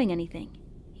you selling anything?"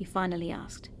 he finally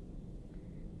asked.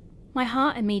 My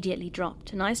heart immediately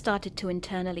dropped and I started to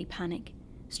internally panic,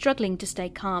 struggling to stay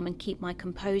calm and keep my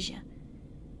composure.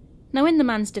 Now, in the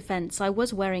man's defense, I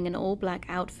was wearing an all-black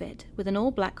outfit with an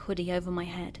all-black hoodie over my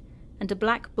head and a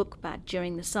black book bag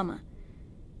during the summer,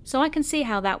 so I can see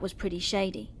how that was pretty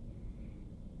shady.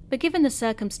 But given the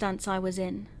circumstance I was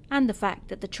in, and the fact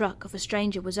that the truck of a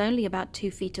stranger was only about 2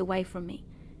 feet away from me,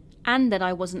 and that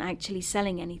I wasn't actually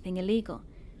selling anything illegal.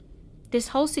 This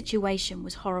whole situation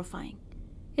was horrifying.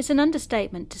 It's an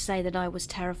understatement to say that I was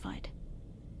terrified.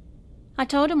 I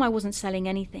told him I wasn't selling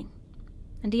anything,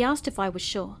 and he asked if I was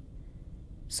sure,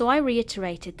 so I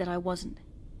reiterated that I wasn't.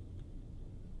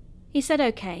 He said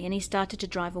okay, and he started to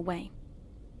drive away.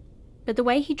 But the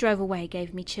way he drove away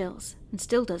gave me chills, and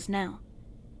still does now.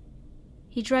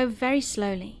 He drove very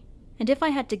slowly, and if I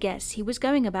had to guess, he was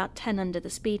going about 10 under the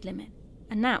speed limit,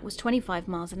 and that was 25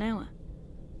 miles an hour.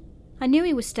 I knew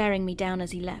he was staring me down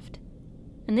as he left,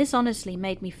 and this honestly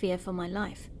made me fear for my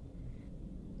life.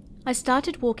 I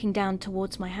started walking down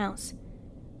towards my house,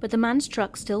 but the man's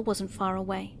truck still wasn't far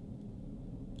away.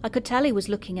 I could tell he was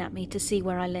looking at me to see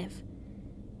where I live,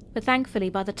 but thankfully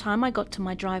by the time I got to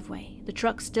my driveway, the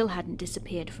truck still hadn't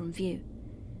disappeared from view.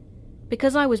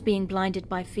 Because I was being blinded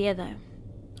by fear though,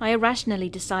 I irrationally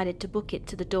decided to book it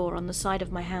to the door on the side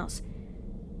of my house.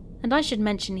 And I should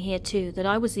mention here too that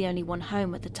I was the only one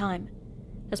home at the time,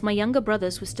 as my younger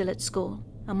brothers were still at school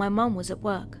and my mum was at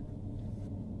work.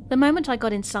 The moment I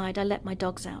got inside, I let my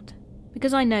dogs out,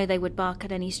 because I know they would bark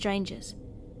at any strangers.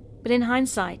 But in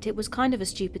hindsight, it was kind of a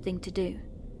stupid thing to do,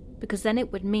 because then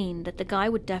it would mean that the guy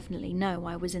would definitely know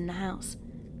I was in the house.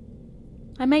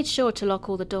 I made sure to lock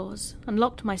all the doors and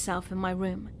locked myself in my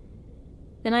room.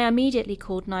 Then I immediately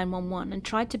called 911 and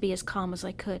tried to be as calm as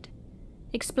I could,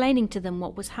 explaining to them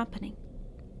what was happening.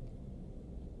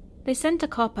 They sent a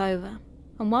cop over,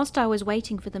 and whilst I was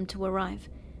waiting for them to arrive,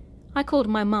 I called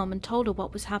my mum and told her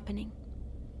what was happening.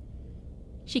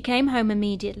 She came home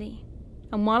immediately,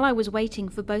 and while I was waiting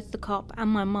for both the cop and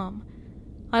my mum,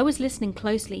 I was listening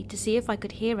closely to see if I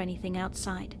could hear anything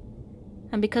outside,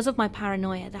 and because of my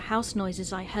paranoia, the house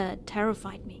noises I heard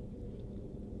terrified me.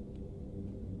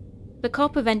 The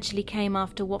cop eventually came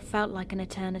after what felt like an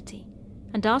eternity,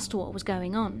 and asked what was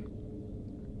going on.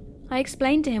 I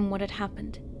explained to him what had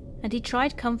happened, and he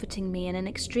tried comforting me in an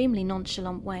extremely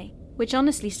nonchalant way, which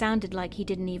honestly sounded like he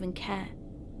didn't even care.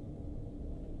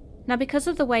 Now, because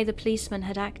of the way the policeman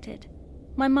had acted,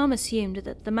 my mum assumed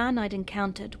that the man I'd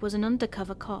encountered was an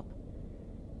undercover cop.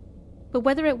 But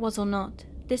whether it was or not,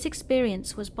 this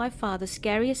experience was by far the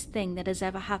scariest thing that has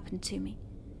ever happened to me.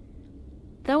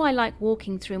 Though I like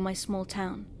walking through my small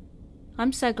town,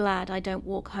 I'm so glad I don't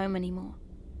walk home anymore.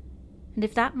 And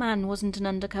if that man wasn't an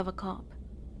undercover cop,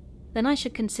 then I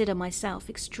should consider myself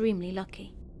extremely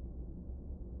lucky.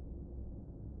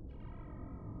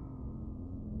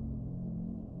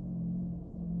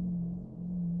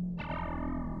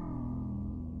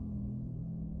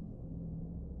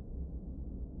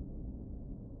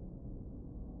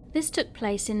 This took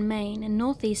place in Maine in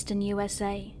northeastern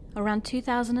USA around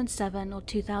 2007 or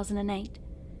 2008.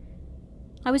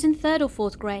 I was in 3rd or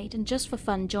 4th grade and just for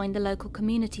fun joined the local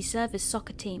community service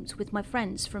soccer teams with my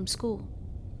friends from school.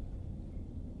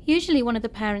 Usually one of the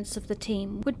parents of the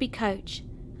team would be coach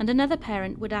and another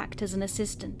parent would act as an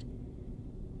assistant.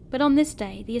 But on this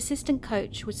day, the assistant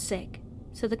coach was sick,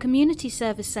 so the community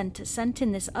service centre sent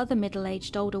in this other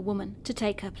middle-aged older woman to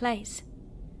take her place.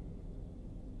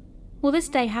 Well, this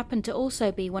day happened to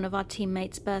also be one of our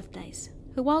teammates' birthdays,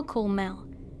 who I'll call Mel,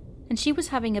 and she was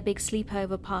having a big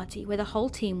sleepover party where the whole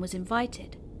team was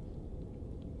invited.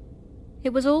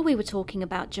 It was all we were talking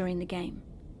about during the game,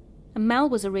 and Mel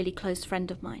was a really close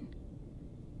friend of mine.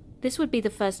 This would be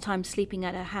the first time sleeping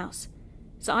at her house,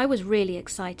 so I was really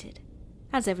excited,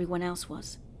 as everyone else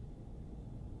was.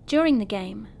 During the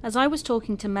game, as I was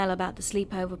talking to Mel about the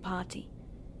sleepover party,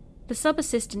 the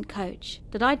sub-assistant coach,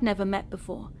 that I'd never met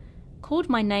before, called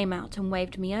my name out and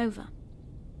waved me over.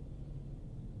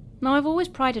 Now, I've always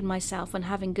prided myself on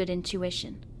having good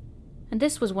intuition, and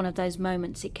this was one of those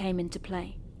moments it came into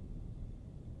play.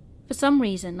 For some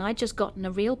reason, I'd just gotten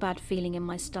a real bad feeling in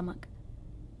my stomach,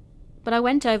 but I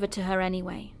went over to her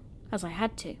anyway, as I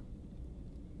had to.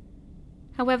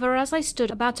 However, as I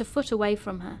stood about a foot away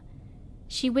from her,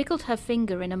 she wiggled her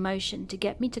finger in a motion to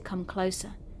get me to come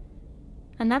closer,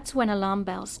 and that's when alarm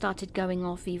bells started going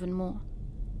off even more.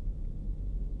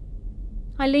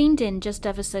 I leaned in just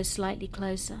ever so slightly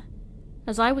closer,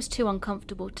 as I was too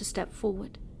uncomfortable to step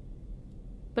forward.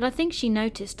 But I think she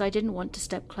noticed I didn't want to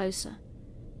step closer,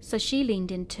 so she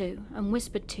leaned in too and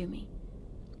whispered to me,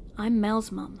 "I'm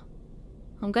Mel's mum.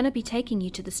 I'm going to be taking you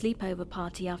to the sleepover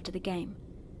party after the game,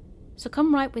 so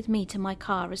come right with me to my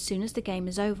car as soon as the game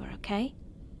is over, okay?"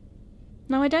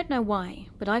 Now, I don't know why,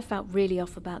 but I felt really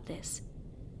off about this.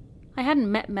 I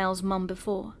hadn't met Mel's mum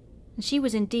before, and she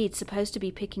was indeed supposed to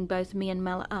be picking both me and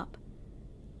Mel up,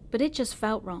 but it just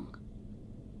felt wrong.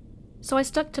 So I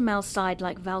stuck to Mel's side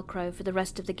like Velcro for the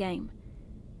rest of the game,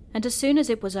 And as soon as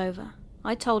it was over,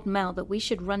 I told Mel that we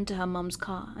should run to her mum's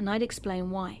car and I'd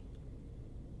explain why.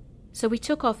 So we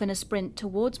took off in a sprint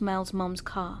towards Mel's mum's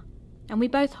car, and we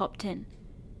both hopped in.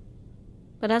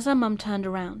 But as our mum turned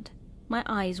around, my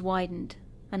eyes widened,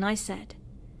 and I said,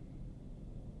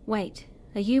 "Wait,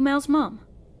 are you Mel's mum?"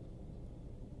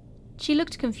 She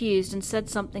looked confused and said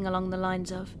something along the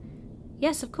lines of,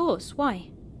 "Yes, of course,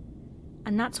 why?"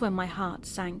 And that's when my heart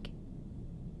sank.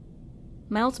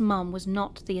 Mel's mum was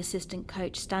not the assistant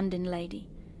coach stand-in lady,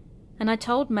 and I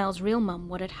told Mel's real mum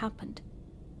what had happened,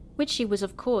 which she was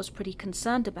of course pretty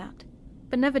concerned about,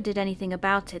 but never did anything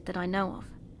about it that I know of.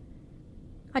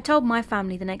 I told my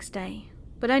family the next day,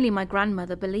 but only my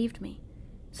grandmother believed me,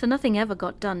 so nothing ever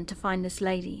got done to find this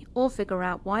lady or figure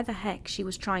out why the heck she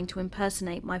was trying to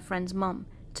impersonate my friend's mum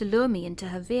to lure me into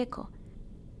her vehicle.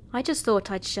 I just thought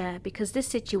I'd share because this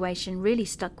situation really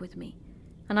stuck with me,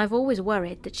 and I've always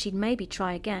worried that she'd maybe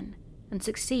try again and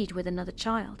succeed with another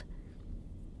child.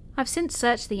 I've since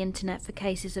searched the internet for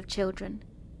cases of children,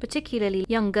 particularly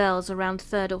young girls around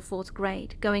 3rd or 4th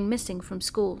grade, going missing from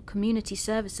school community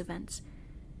service events,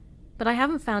 but I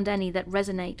haven't found any that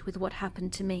resonate with what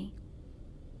happened to me.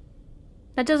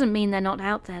 That doesn't mean they're not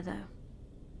out there, though.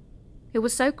 It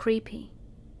was so creepy.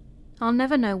 I'll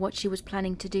never know what she was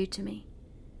planning to do to me.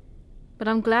 But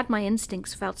I'm glad my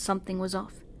instincts felt something was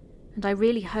off, and I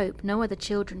really hope no other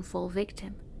children fall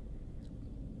victim.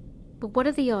 But what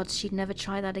are the odds she'd never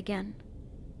try that again?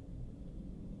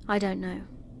 I don't know.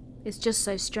 It's just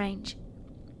so strange.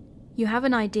 You have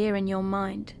an idea in your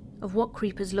mind of what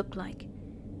creepers look like,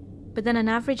 but then an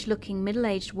average-looking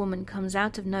middle-aged woman comes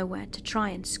out of nowhere to try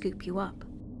and scoop you up.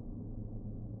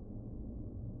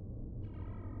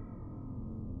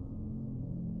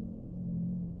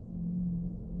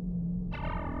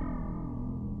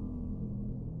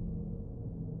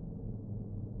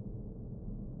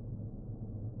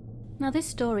 Now this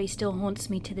story still haunts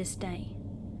me to this day,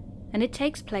 and it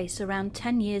takes place around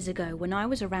 10 years ago when I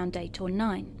was around 8 or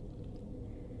 9.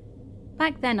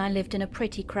 Back then I lived in a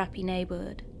pretty crappy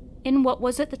neighbourhood, in what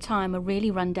was at the time a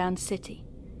really run-down city.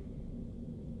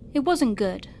 It wasn't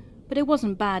good, but it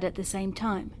wasn't bad at the same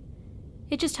time.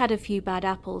 It just had a few bad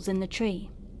apples in the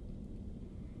tree.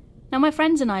 Now my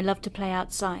friends and I loved to play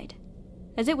outside,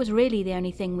 as it was really the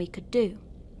only thing we could do.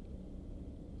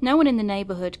 No one in the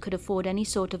neighbourhood could afford any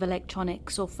sort of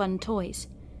electronics or fun toys,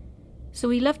 so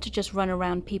we loved to just run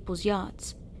around people's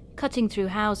yards, cutting through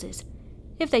houses,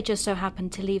 if they just so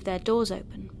happened to leave their doors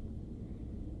open.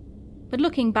 But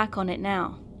looking back on it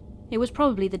now, it was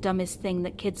probably the dumbest thing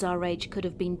that kids our age could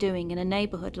have been doing in a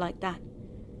neighbourhood like that.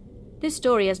 This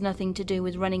story has nothing to do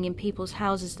with running in people's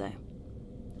houses though.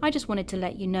 I just wanted to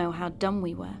let you know how dumb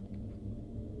we were.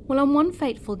 Well, on one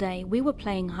fateful day we were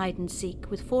playing hide and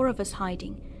seek with 4 of us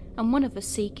hiding and 1 of us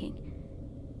seeking,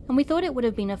 and we thought it would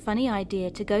have been a funny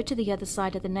idea to go to the other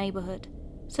side of the neighbourhood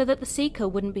so that the seeker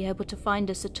wouldn't be able to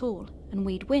find us at all and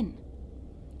we'd win.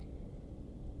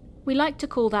 We liked to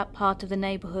call that part of the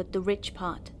neighbourhood the rich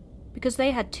part, because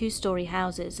they had 2-story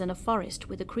houses and a forest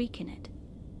with a creek in it.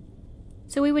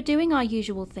 So we were doing our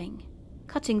usual thing,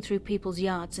 cutting through people's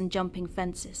yards and jumping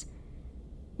fences,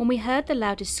 when we heard the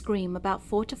loudest scream about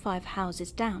 4 to 5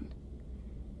 houses down.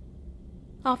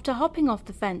 After hopping off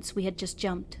the fence we had just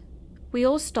jumped, we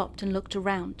all stopped and looked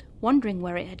around, wondering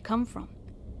where it had come from,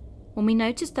 when we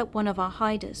noticed that one of our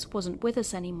hiders wasn't with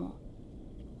us anymore.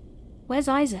 "Where's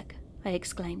Isaac?" I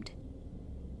exclaimed.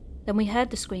 Then we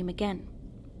heard the scream again.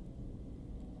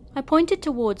 I pointed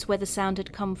towards where the sound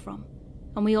had come from,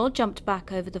 and we all jumped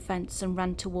back over the fence and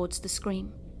ran towards the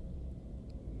scream.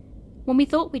 When we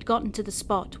thought we'd gotten to the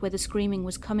spot where the screaming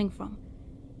was coming from,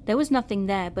 there was nothing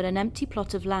there but an empty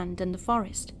plot of land and the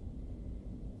forest.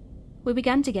 We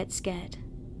began to get scared.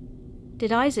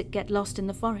 Did Isaac get lost in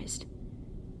the forest?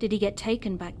 Did he get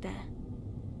taken back there?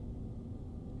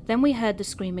 Then we heard the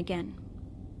scream again,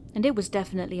 and it was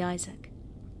definitely Isaac.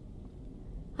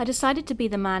 I decided to be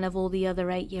the man of all the other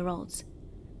 8-year-olds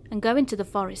and go into the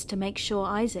forest to make sure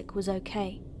Isaac was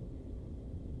okay.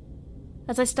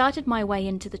 As I started my way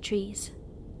into the trees,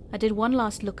 I did one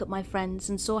last look at my friends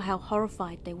and saw how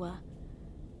horrified they were.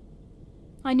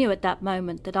 I knew at that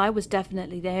moment that I was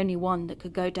definitely the only one that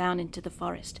could go down into the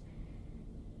forest,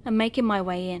 and making my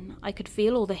way in, I could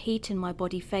feel all the heat in my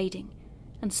body fading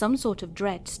and some sort of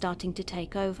dread starting to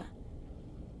take over.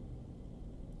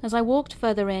 As I walked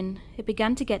further in, it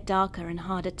began to get darker and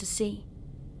harder to see.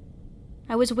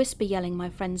 I was whisper yelling my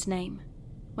friend's name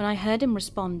when I heard him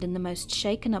respond in the most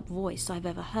shaken up voice I've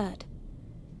ever heard.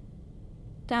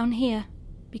 "Down here,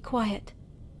 be quiet."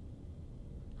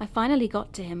 I finally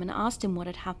got to him and asked him what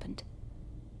had happened,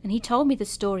 and he told me the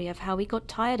story of how he got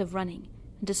tired of running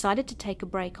and decided to take a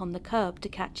break on the curb to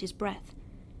catch his breath,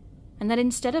 and that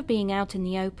instead of being out in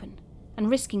the open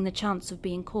and risking the chance of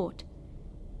being caught,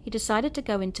 he decided to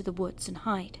go into the woods and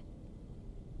hide.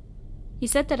 He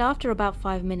said that after about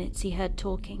 5 minutes he heard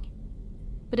talking,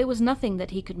 but it was nothing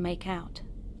that he could make out,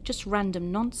 just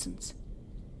random nonsense.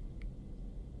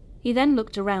 He then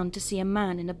looked around to see a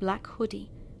man in a black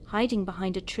hoodie hiding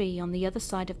behind a tree on the other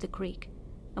side of the creek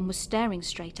and was staring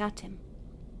straight at him.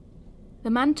 The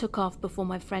man took off before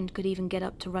my friend could even get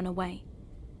up to run away,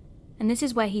 and this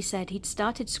is where he said he'd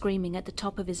started screaming at the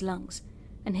top of his lungs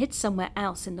and hid somewhere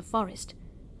else in the forest,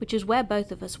 which is where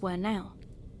both of us were now.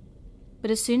 But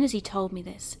as soon as he told me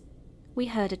this, we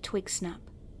heard a twig snap.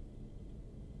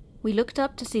 We looked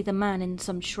up to see the man in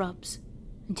some shrubs,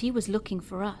 and he was looking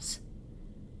for us.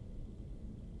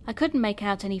 I couldn't make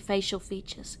out any facial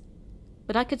features,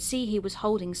 but I could see he was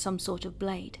holding some sort of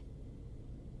blade.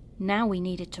 Now we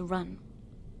needed to run.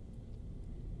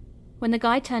 When the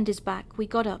guy turned his back, we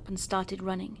got up and started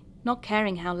running, not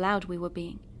caring how loud we were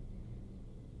being.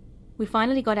 We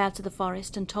finally got out of the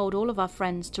forest and told all of our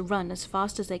friends to run as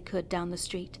fast as they could down the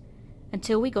street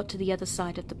until we got to the other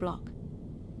side of the block.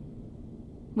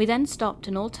 We then stopped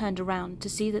and all turned around to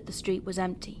see that the street was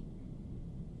empty.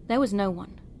 There was no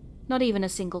one, not even a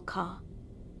single car.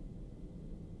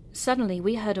 Suddenly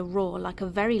we heard a roar like a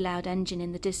very loud engine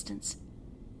in the distance.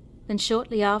 Then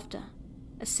shortly after,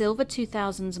 a silver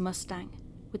 2000s Mustang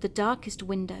with the darkest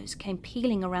windows came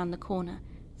peeling around the corner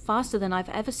faster than I've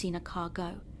ever seen a car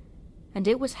go, and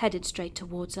it was headed straight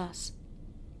towards us.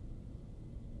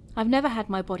 I've never had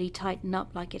my body tighten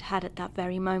up like it had at that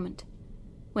very moment,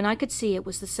 when I could see it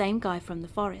was the same guy from the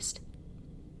forest.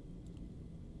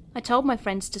 I told my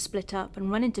friends to split up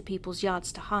and run into people's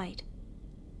yards to hide.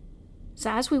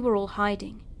 So as we were all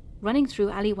hiding, running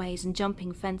through alleyways and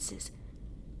jumping fences,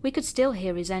 we could still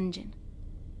hear his engine,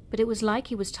 but it was like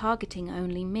he was targeting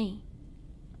only me.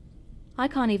 I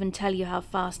can't even tell you how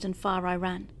fast and far I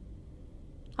ran.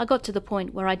 I got to the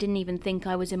point where I didn't even think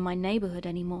I was in my neighborhood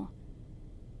anymore.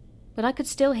 But I could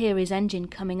still hear his engine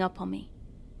coming up on me,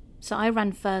 so I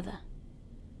ran further.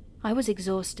 I was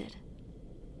exhausted.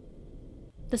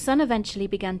 The sun eventually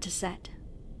began to set,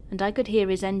 and I could hear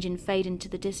his engine fade into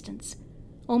the distance,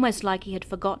 almost like he had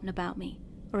forgotten about me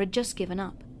or had just given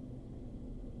up.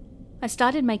 I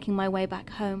started making my way back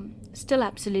home, still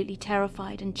absolutely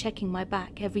terrified and checking my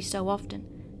back every so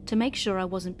often to make sure I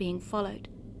wasn't being followed.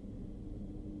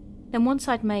 Then once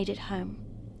I'd made it home,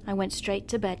 I went straight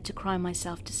to bed to cry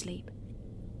myself to sleep.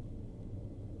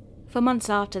 For months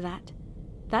after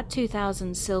that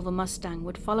 2000 silver Mustang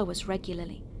would follow us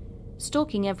regularly,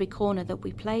 stalking every corner that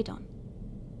we played on.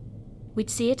 We'd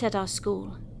see it at our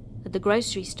school, at the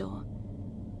grocery store,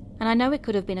 and I know it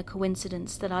could have been a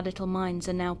coincidence that our little minds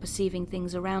are now perceiving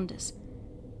things around us.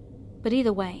 But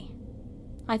either way,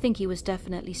 I think he was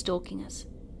definitely stalking us.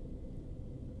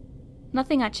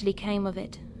 Nothing actually came of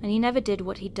it, and he never did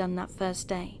what he'd done that first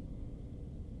day.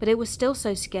 But it was still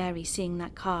so scary seeing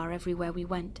that car everywhere we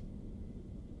went.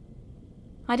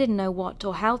 I didn't know what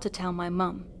or how to tell my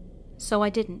mum, so I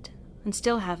didn't, and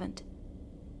still haven't.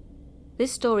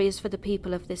 This story is for the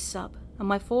people of this sub, and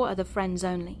my 4 other friends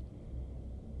only.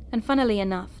 And funnily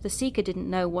enough, the seeker didn't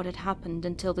know what had happened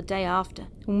until the day after,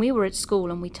 when we were at school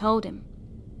and we told him.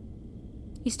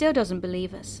 He still doesn't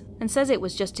believe us, and says it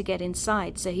was just to get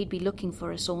inside so he'd be looking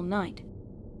for us all night.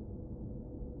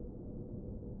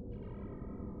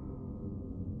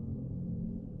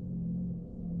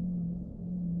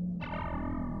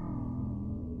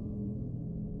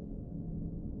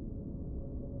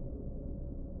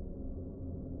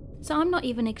 So I'm not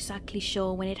even exactly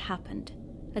sure when it happened,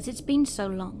 as it's been so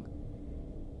long,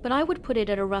 but I would put it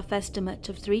at a rough estimate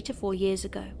of 3 to 4 years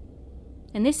ago,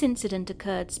 and this incident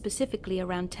occurred specifically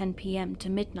around 10 p.m. to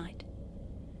midnight.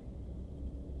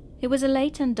 It was a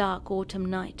late and dark autumn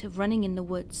night of running in the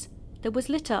woods that was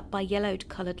lit up by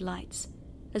yellowed-coloured lights,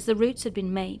 as the routes had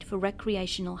been made for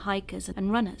recreational hikers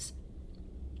and runners.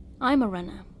 I'm a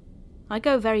runner. I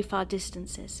go very far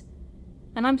distances,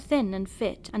 and I'm thin and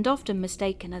fit and often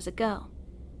mistaken as a girl.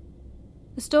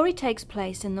 The story takes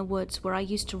place in the woods where I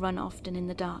used to run often in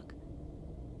the dark.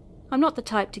 I'm not the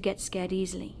type to get scared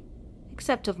easily,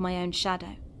 except of my own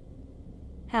shadow.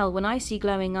 Hell, when I see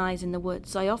glowing eyes in the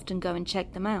woods, I often go and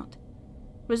check them out,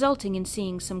 resulting in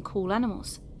seeing some cool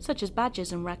animals, such as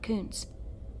badgers and raccoons.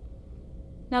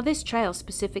 Now this trail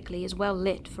specifically is well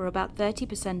lit for about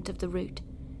 30% of the route,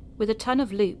 with a ton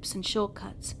of loops and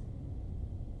shortcuts.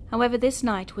 However, this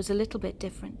night was a little bit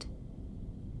different.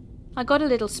 I got a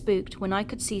little spooked when I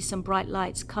could see some bright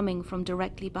lights coming from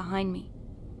directly behind me.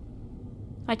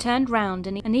 I turned round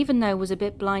and even though I was a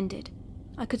bit blinded,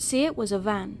 I could see it was a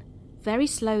van, very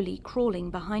slowly crawling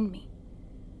behind me.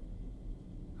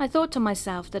 I thought to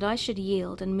myself that I should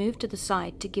yield and move to the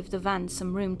side to give the van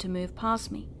some room to move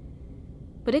past me,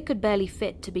 but it could barely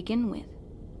fit to begin with.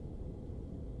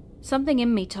 Something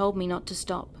in me told me not to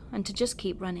stop and to just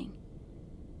keep running,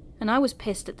 and I was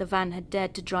pissed that the van had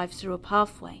dared to drive through a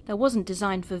pathway that wasn't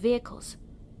designed for vehicles,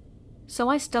 so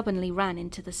I stubbornly ran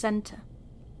into the center.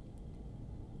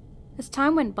 As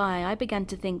time went by, I began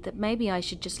to think that maybe I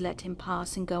should just let him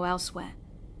pass and go elsewhere,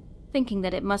 thinking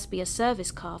that it must be a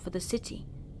service car for the city,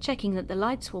 checking that the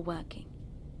lights were working.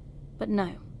 But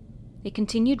no, it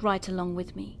continued right along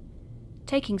with me,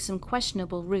 taking some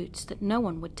questionable routes that no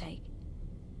one would take.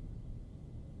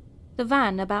 The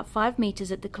van, about 5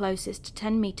 meters at the closest to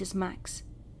 10 meters max,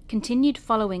 continued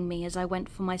following me as I went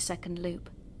for my second loop.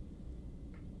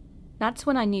 That's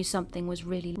when I knew something was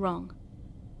really wrong,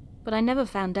 but I never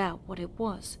found out what it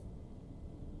was.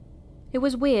 It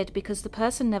was weird because the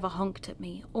person never honked at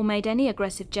me or made any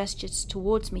aggressive gestures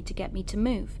towards me to get me to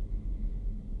move.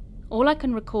 All I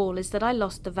can recall is that I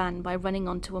lost the van by running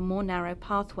onto a more narrow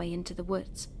pathway into the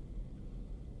woods.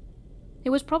 It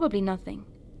was probably nothing,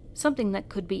 something that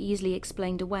could be easily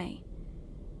explained away,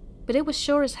 but it was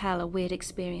sure as hell a weird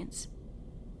experience.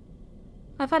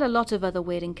 I've had a lot of other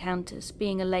weird encounters,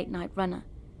 being a late-night runner,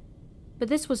 but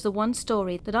this was the one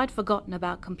story that I'd forgotten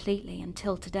about completely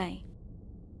until today.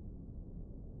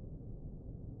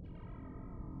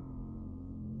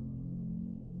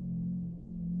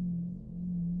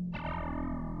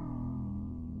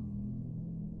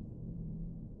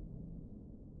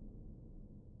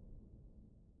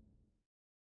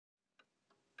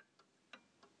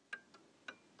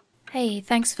 Hey,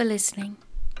 thanks for listening.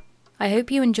 I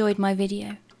hope you enjoyed my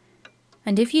video.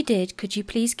 And if you did, could you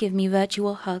please give me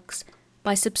virtual hugs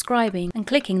by subscribing and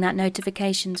clicking that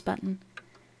notifications button.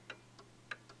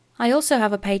 I also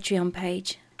have a Patreon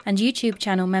page and YouTube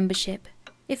channel membership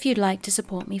if you'd like to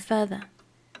support me further.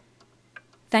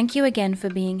 Thank you again for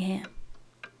being here.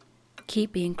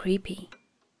 Keep being creepy.